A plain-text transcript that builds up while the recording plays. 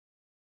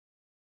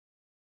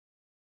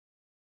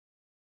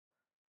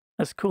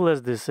As cool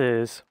as this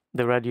is,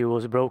 the radio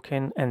was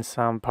broken and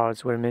some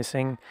parts were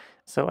missing,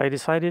 so I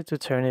decided to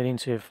turn it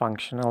into a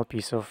functional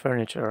piece of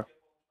furniture.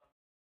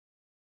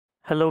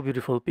 Hello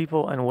beautiful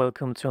people and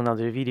welcome to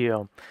another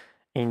video.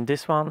 In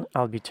this one,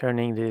 I'll be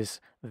turning this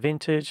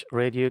vintage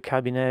radio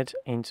cabinet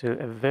into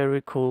a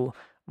very cool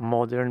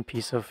modern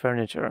piece of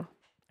furniture.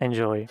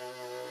 Enjoy!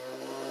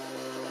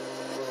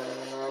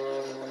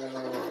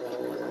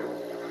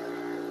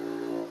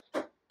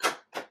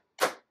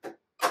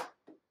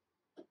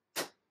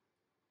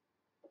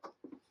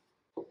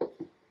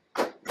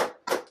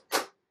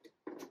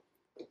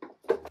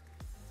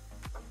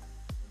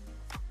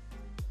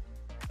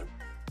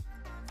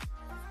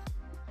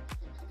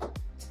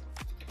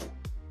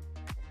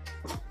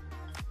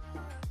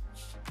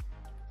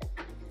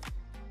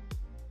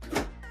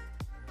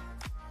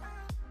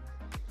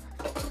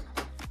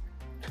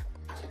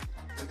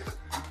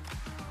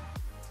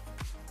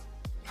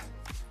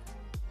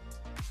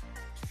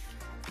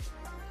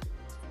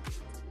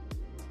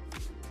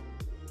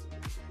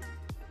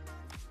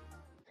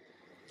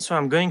 So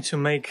I'm going to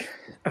make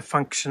a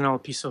functional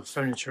piece of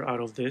furniture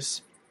out of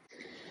this,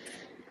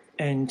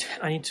 and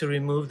I need to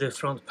remove the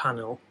front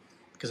panel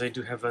because I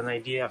do have an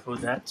idea for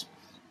that,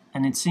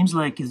 and it seems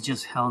like it's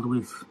just held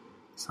with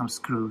some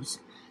screws,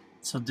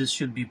 so this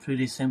should be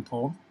pretty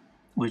simple,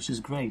 which is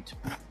great.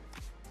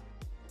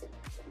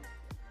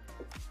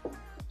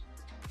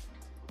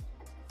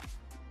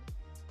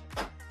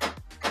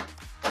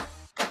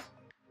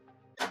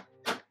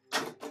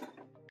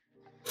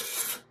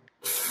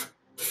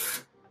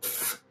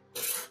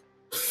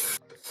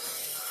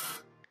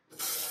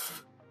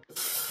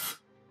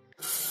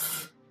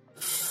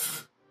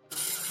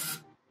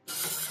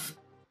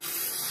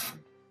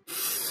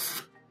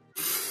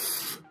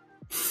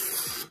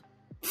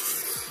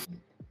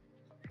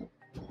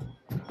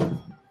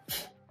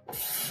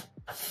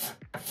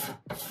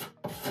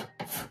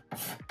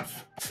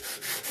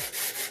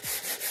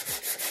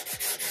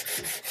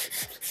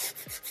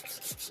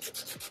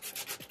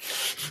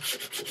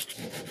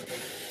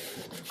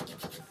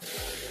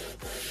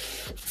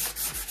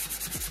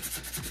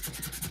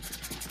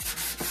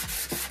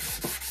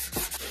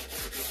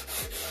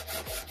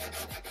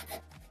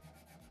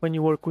 When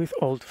you work with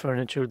old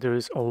furniture, there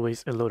is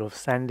always a lot of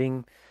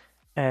sanding,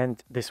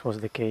 and this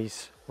was the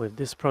case with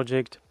this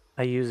project.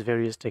 I used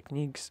various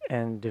techniques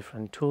and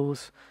different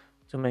tools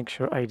to make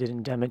sure I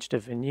didn't damage the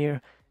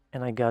veneer,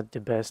 and I got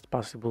the best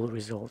possible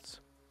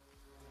results.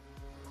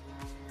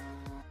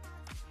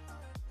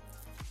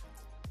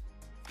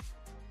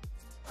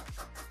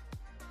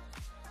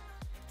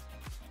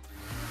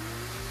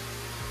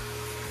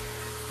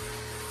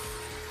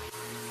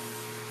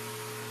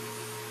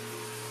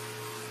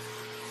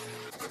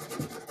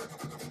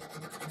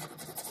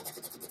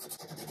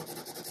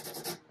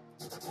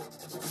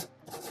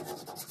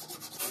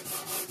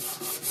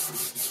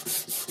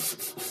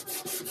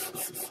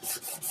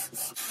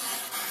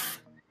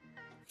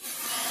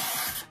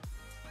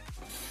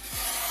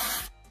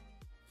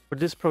 For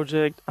this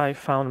project, I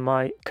found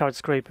my card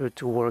scraper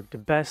to work the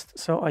best,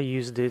 so I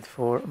used it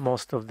for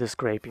most of the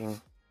scraping.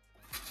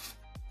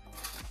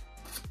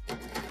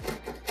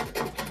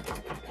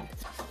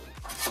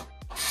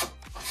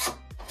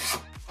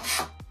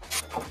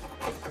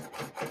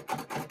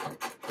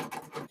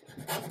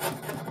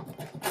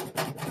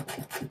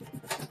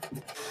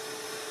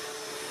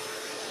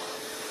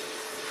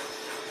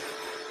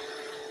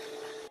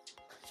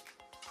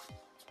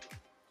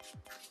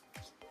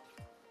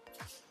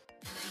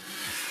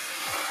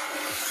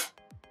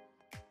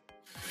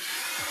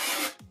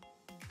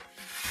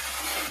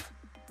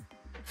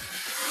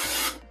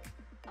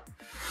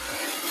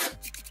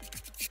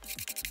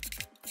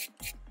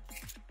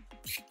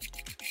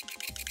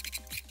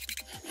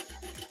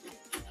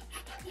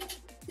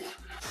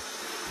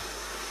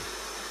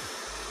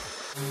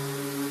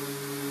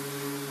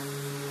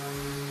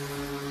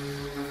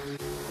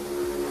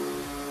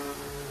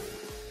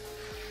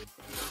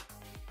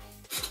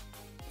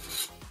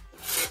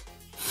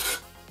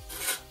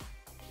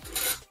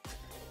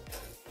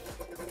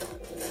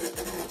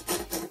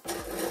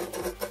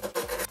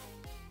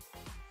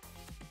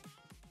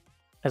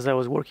 As I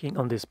was working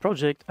on this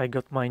project, I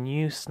got my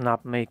new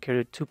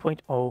Snapmaker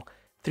 2.0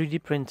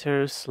 3D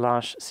printer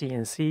slash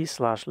CNC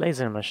slash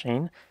laser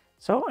machine,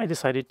 so I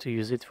decided to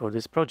use it for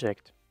this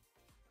project.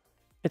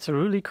 It's a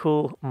really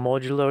cool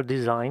modular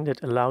design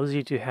that allows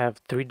you to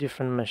have 3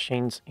 different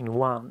machines in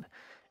one,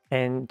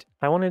 and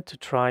I wanted to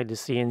try the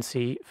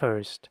CNC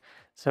first.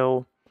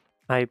 So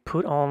I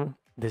put on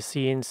the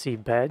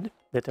CNC bed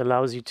that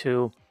allows you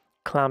to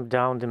clamp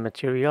down the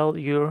material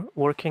you're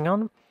working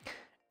on,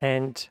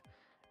 and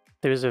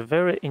there's a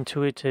very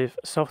intuitive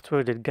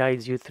software that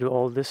guides you through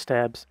all the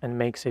steps and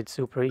makes it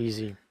super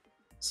easy.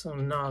 So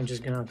now I'm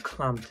just gonna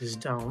clamp this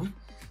down.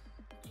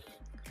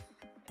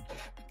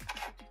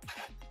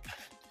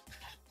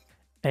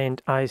 And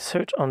I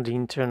searched on the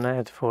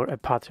internet for a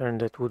pattern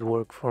that would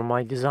work for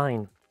my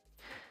design.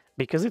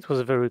 Because it was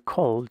very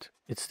cold,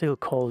 it's still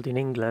cold in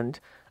England,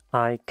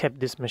 I kept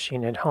this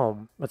machine at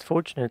home, but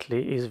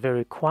fortunately it's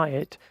very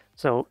quiet,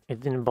 so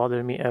it didn't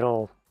bother me at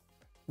all.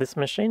 This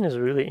machine is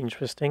really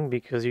interesting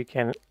because you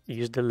can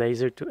use the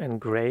laser to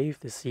engrave,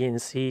 the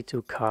CNC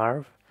to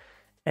carve,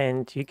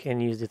 and you can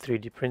use the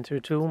 3D printer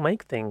to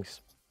make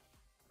things.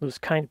 Those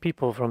kind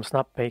people from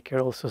Snapmaker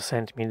also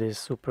sent me this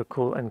super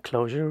cool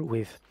enclosure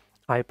with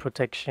eye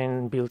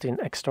protection, built-in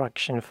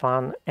extraction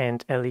fan,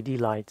 and LED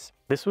lights.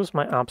 This was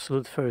my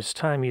absolute first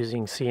time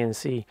using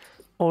CNC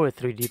or a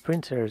 3D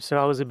printer, so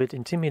I was a bit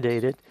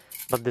intimidated,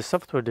 but the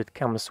software that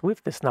comes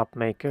with the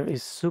Snapmaker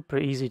is super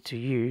easy to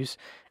use,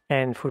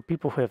 and for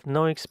people who have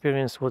no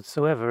experience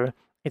whatsoever,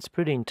 it's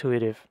pretty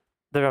intuitive.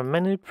 There are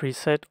many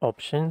preset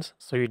options,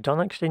 so you don't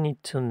actually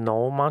need to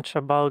know much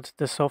about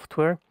the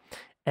software,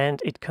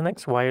 and it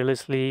connects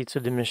wirelessly to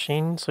the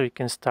machine so you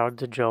can start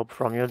the job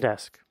from your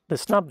desk. The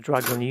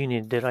Snapdragon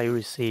unit that I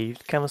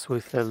received comes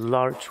with a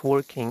large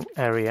working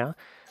area,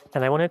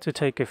 and I wanted to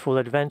take a full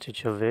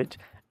advantage of it,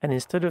 and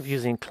instead of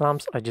using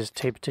clamps I just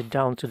taped it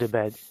down to the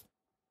bed.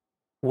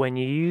 When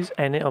you use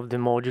any of the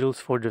modules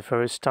for the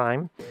first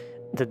time,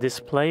 the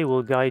display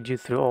will guide you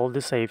through all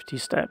the safety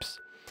steps.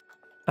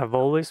 I've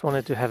always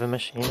wanted to have a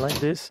machine like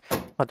this,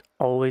 but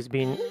always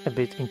been a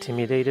bit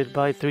intimidated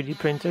by 3D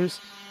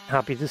printers.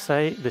 Happy to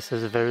say, this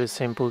is very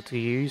simple to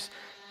use,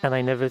 and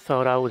I never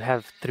thought I would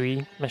have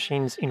 3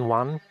 machines in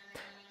one.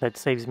 That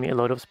saves me a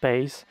lot of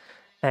space,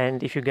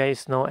 and if you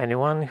guys know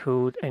anyone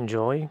who would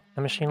enjoy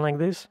a machine like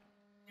this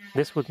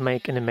would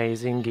make an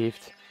amazing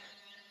gift.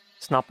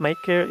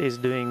 Snapmaker is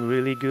doing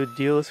really good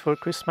deals for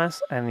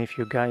Christmas, and if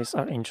you guys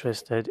are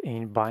interested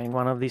in buying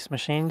one of these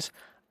machines,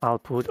 I'll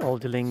put all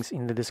the links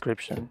in the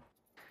description.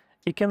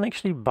 You can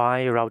actually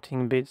buy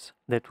routing bits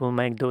that will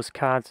make those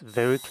cards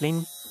very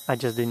clean. I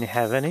just didn't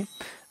have any,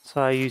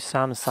 so I used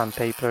some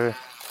sandpaper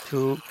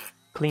to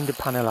clean the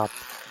panel up.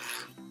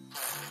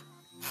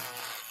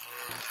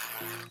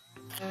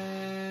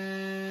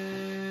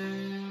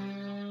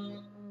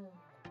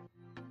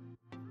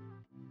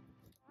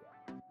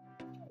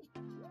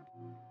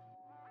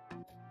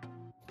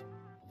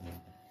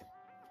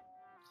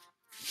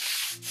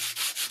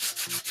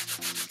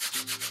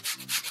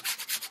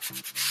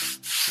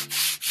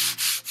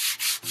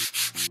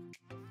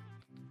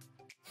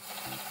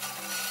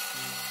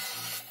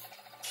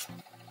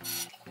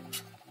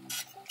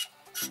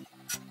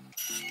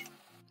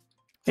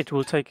 It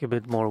will take a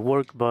bit more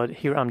work, but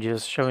here I'm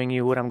just showing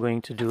you what I'm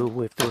going to do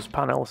with those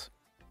panels.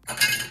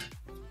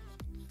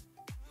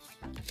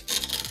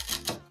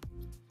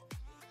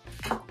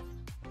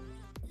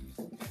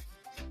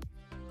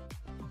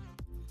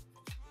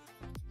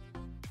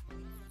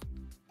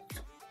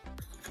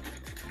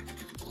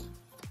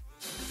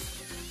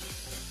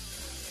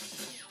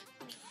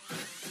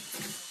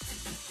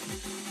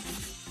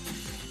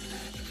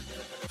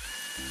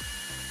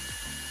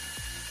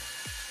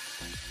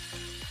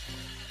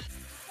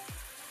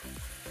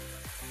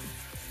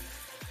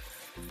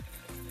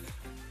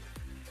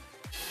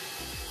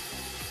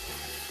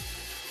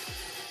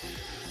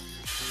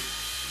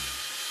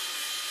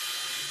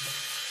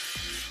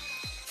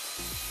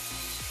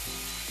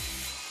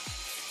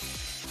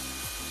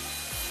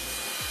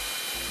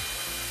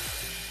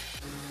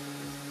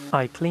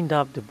 I cleaned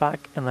up the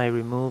back and I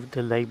removed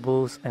the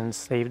labels and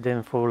saved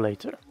them for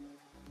later.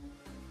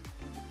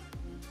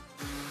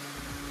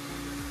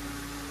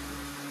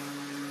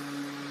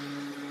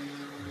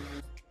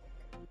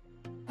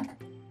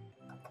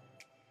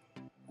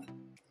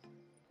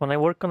 When I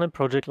work on a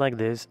project like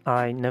this,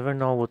 I never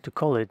know what to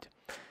call it.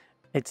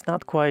 It's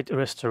not quite a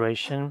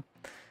restoration.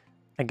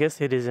 I guess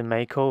it is a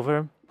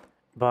makeover,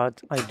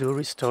 but I do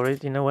restore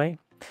it in a way.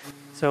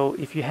 So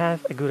if you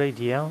have a good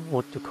idea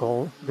what to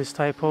call this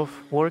type of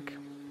work,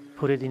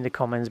 put it in the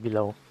comments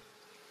below.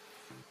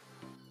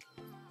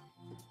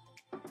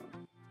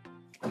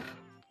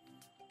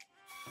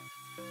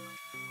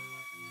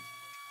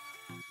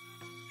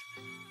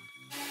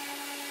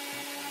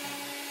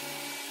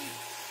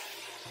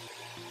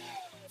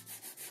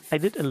 I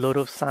did a lot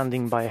of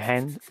sanding by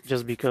hand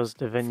just because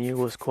the veneer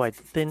was quite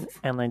thin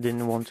and I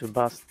didn't want to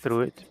bust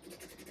through it.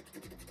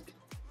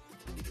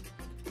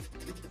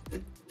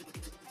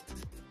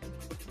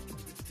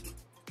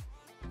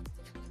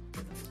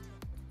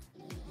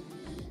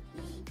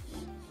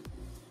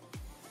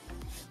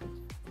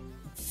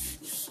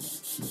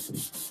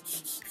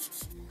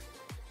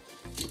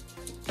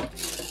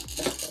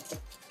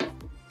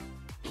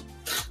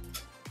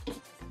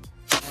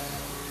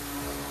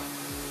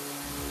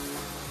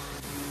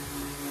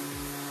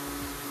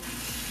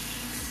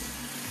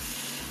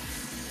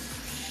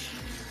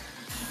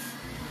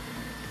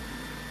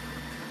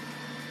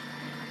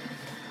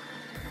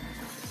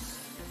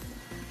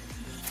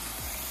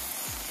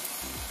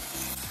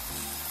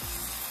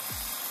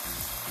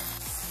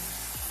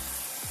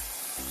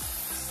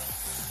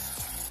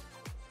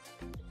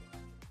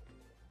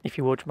 If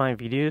you watch my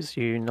videos,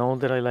 you know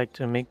that I like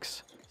to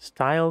mix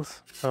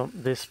styles. So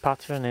this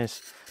pattern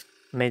is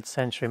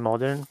mid-century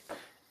modern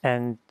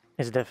and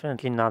it's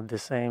definitely not the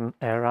same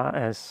era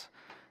as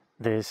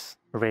this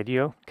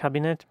radio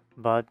cabinet,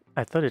 but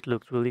I thought it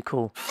looked really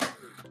cool.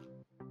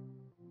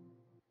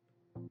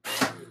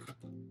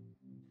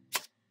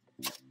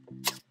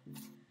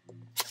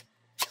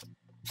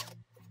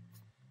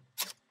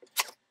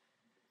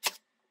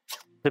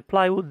 The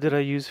plywood that I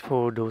used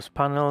for those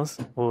panels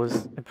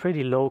was a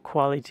pretty low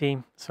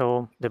quality,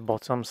 so the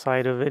bottom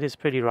side of it is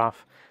pretty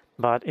rough,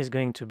 but it's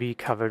going to be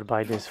covered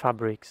by this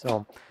fabric,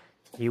 so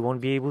you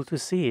won't be able to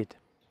see it.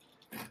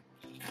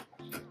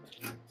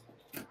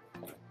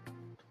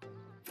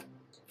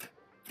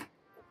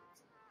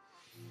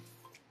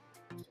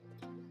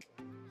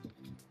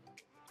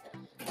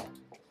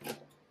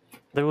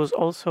 There was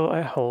also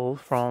a hole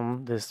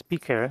from the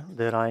speaker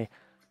that I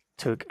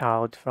took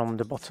out from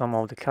the bottom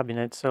of the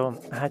cabinet,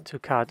 so I had to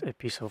cut a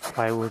piece of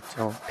plywood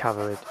to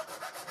cover it.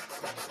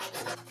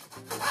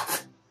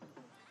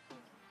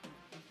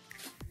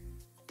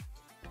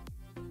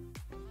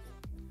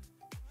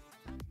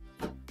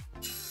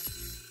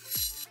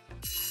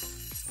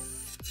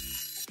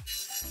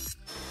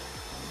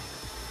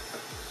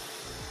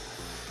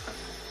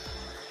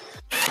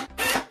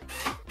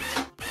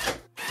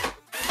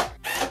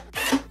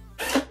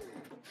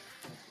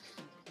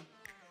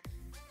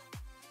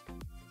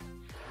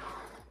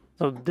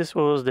 So this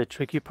was the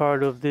tricky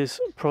part of this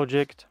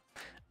project.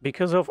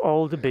 Because of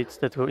all the bits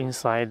that were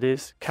inside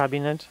this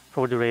cabinet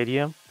for the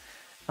radio,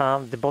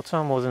 the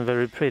bottom wasn't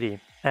very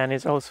pretty, and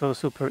it's also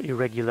super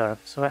irregular.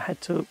 So I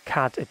had to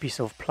cut a piece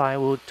of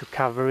plywood to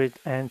cover it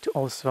and to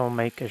also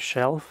make a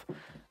shelf,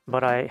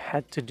 but I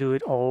had to do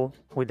it all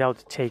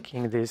without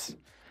taking this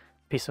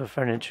piece of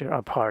furniture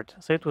apart.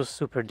 So it was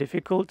super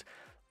difficult,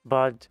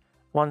 but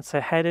once I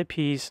had a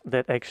piece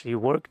that actually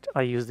worked,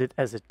 I used it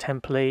as a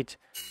template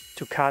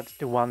to cut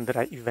the one that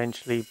I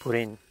eventually put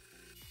in.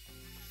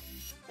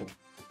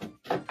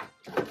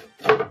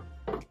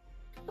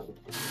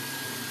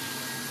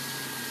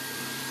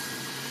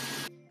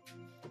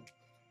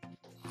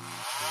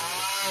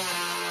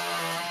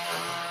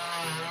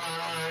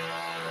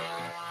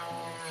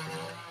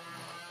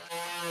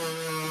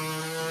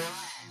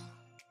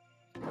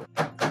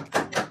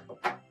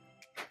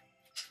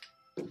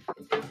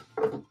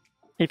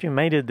 If you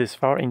made it this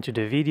far into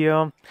the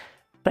video,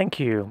 thank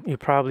you. You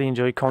probably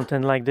enjoy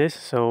content like this,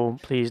 so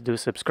please do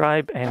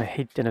subscribe and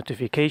hit the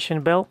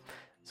notification bell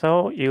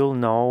so you'll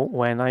know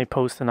when I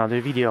post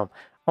another video.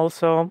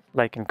 Also,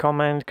 like and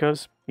comment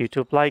because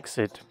YouTube likes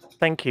it.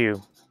 Thank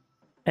you.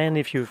 And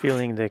if you're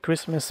feeling the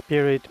Christmas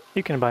spirit,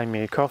 you can buy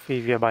me a coffee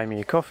via Buy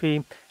Me a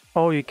Coffee,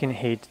 or you can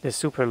hit the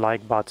super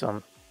like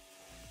button.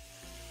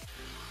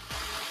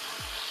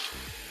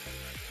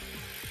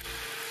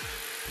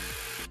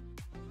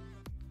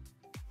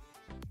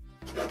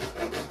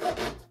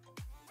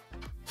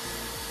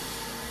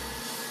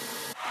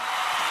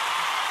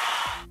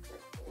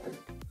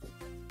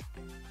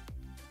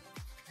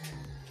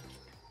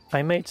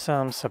 I made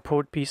some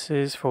support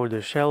pieces for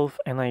the shelf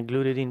and I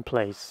glued it in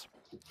place.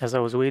 As I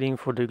was waiting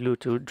for the glue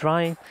to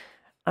dry,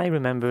 I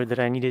remembered that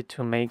I needed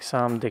to make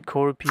some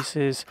decor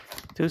pieces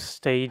to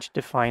stage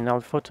the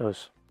final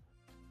photos.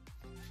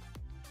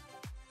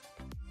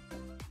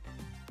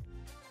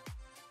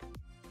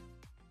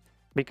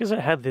 Because I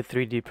had the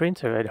 3D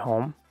printer at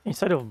home,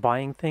 instead of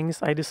buying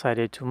things, I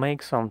decided to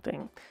make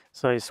something.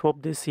 So I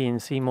swapped the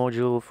CNC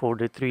module for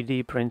the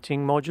 3D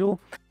printing module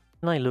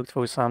and I looked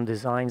for some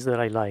designs that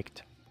I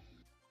liked.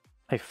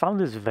 I found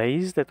this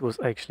vase that was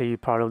actually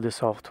part of the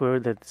software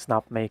that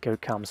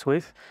Snapmaker comes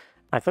with.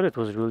 I thought it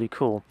was really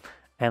cool.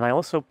 And I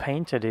also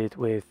painted it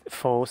with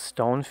faux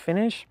stone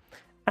finish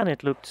and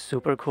it looked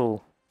super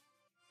cool.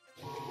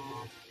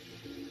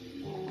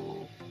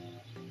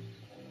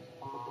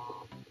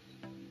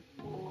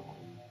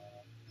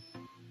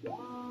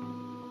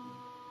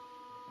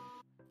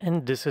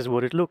 And this is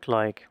what it looked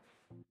like.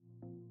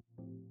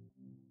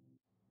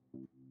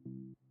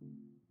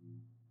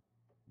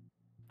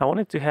 I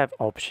wanted to have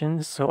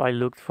options, so I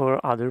looked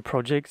for other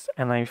projects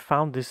and I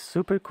found this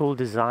super cool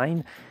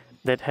design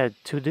that had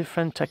two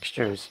different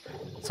textures.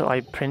 So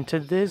I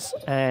printed this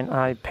and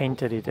I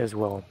painted it as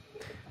well.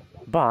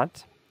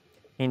 But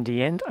in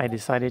the end, I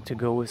decided to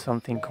go with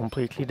something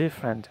completely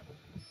different.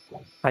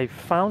 I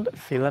found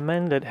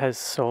filament that has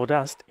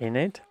sawdust in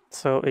it,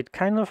 so it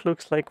kind of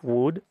looks like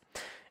wood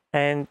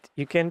and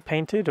you can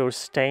paint it or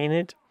stain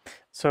it.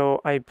 So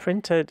I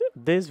printed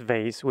this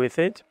vase with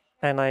it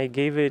and I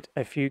gave it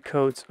a few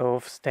coats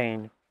of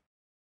stain.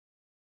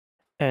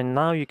 And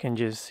now you can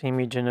just see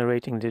me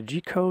generating the G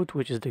code,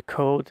 which is the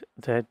code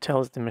that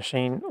tells the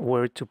machine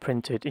where to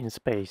print it in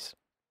space.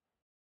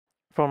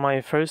 For my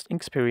first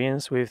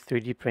experience with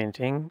 3D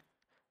printing,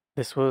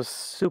 this was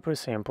super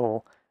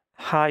simple.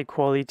 High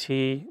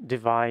quality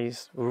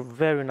device,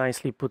 very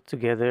nicely put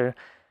together.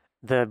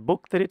 The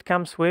book that it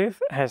comes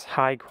with has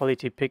high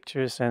quality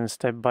pictures and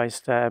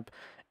step-by-step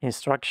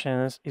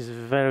instructions, is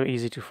very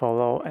easy to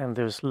follow, and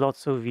there's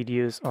lots of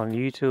videos on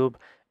YouTube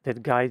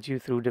that guide you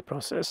through the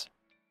process.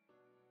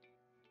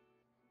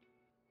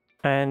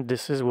 And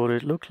this is what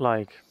it looked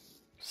like.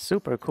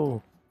 Super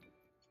cool.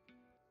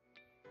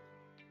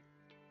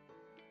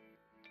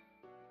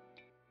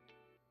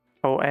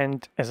 Oh,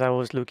 and as I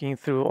was looking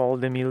through all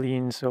the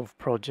millions of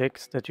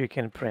projects that you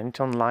can print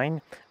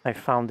online, I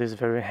found this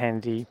very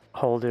handy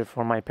holder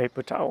for my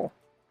paper towel.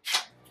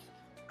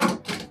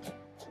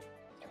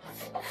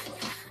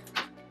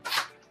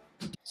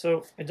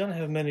 So I don't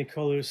have many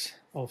colors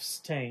of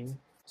stain,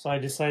 so I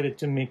decided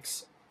to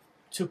mix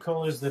two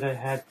colors that I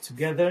had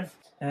together,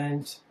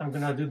 and I'm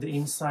gonna do the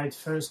inside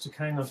first to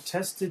kind of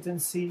test it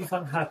and see if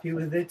I'm happy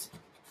with it.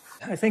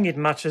 I think it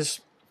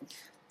matches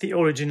the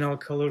original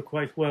color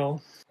quite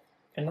well.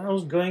 And I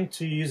was going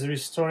to use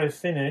Restore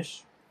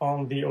Finish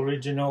on the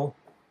original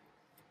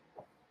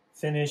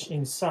finish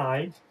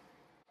inside,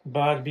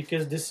 but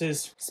because this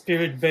is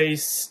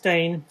spirit-based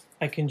stain,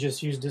 I can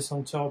just use this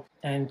on top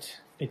and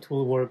it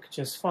will work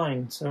just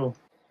fine. So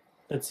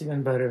that's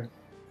even better.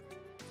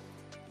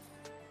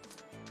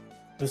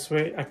 This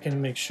way I can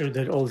make sure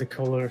that all the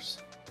colors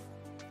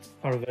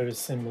are very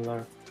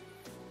similar.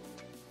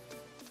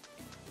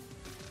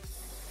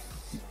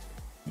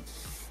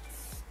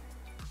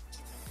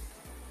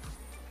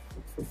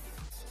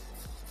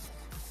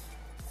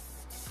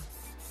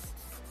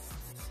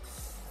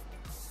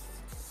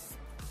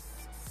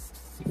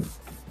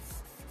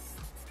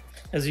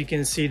 As you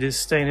can see, this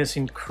stain is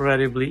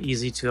incredibly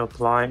easy to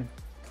apply.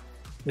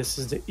 This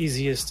is the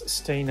easiest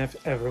stain I've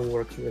ever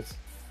worked with.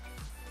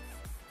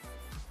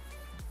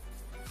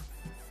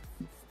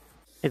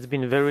 It's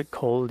been very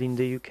cold in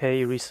the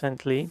UK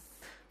recently,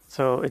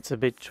 so it's a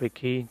bit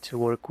tricky to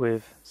work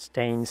with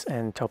stains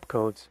and top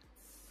coats.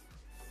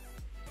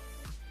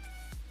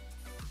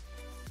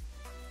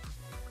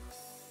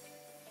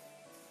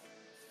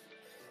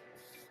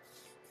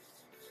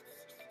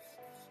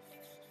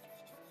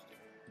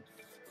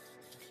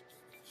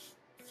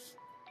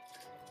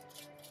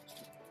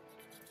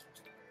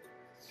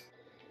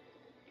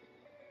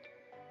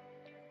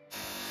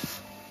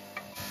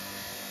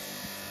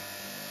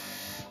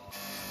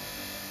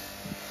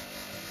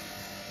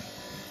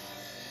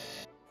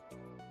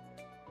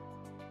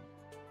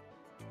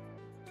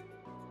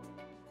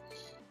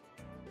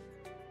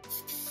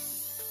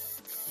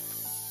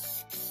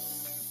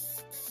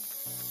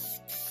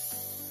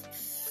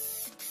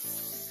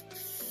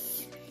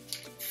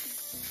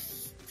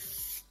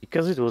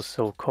 Because it was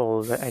so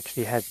cold, I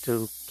actually had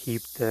to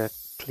keep the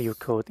clear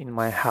coat in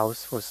my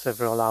house for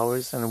several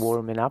hours and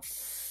warm it up,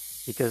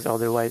 because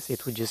otherwise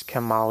it would just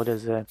come out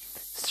as a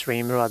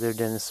stream rather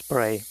than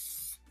spray.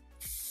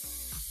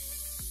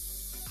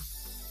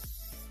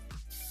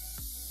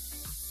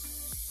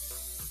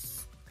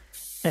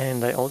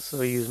 And I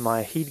also use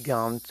my heat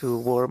gun to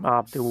warm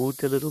up the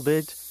wood a little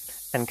bit,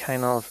 and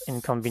kind of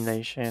in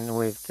combination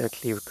with the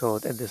clear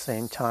coat at the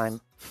same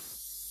time.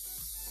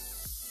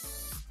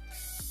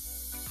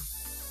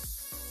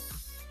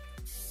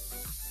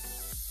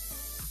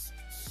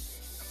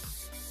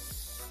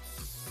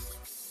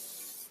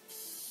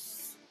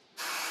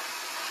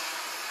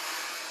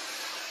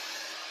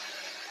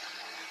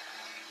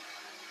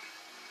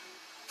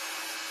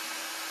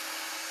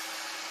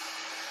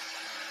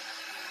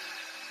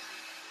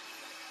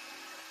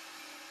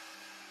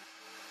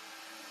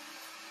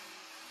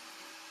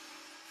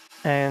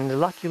 And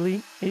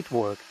luckily it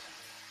worked.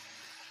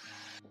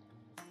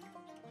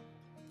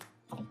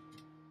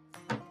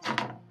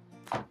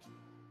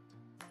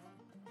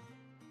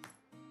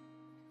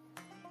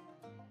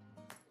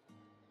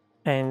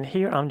 And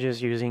here I'm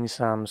just using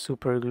some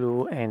super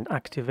glue and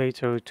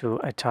activator to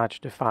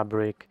attach the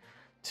fabric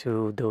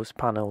to those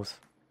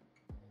panels.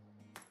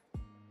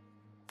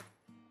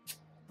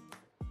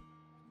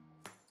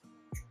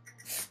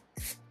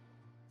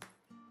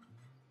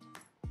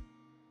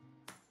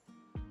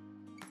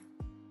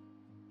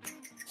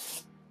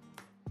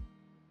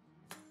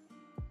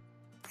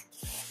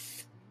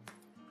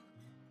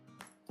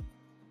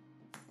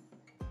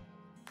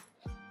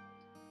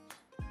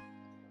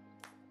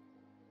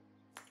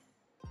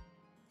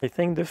 I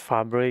think the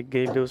fabric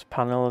gave those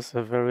panels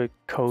a very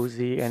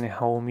cozy and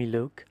homey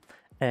look,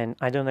 and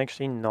I don't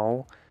actually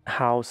know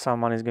how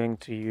someone is going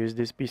to use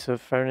this piece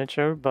of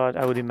furniture, but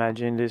I would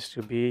imagine this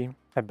to be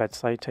a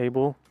bedside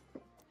table.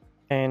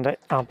 And I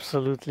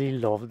absolutely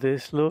love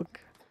this look.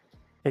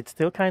 It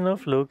still kind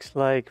of looks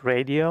like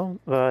radio,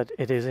 but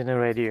it isn't a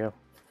radio.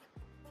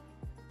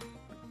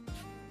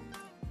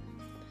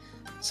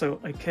 So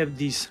I kept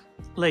these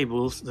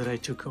labels that I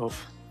took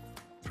off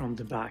from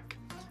the back,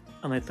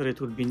 and I thought it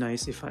would be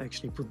nice if I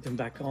actually put them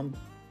back on.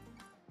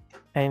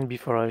 And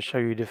before I show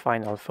you the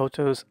final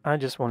photos, I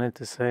just wanted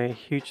to say a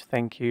huge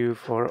thank you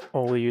for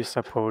all your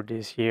support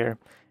this year,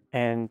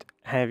 and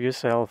have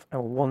yourself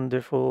a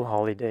wonderful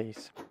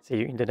holidays. See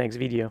you in the next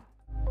video.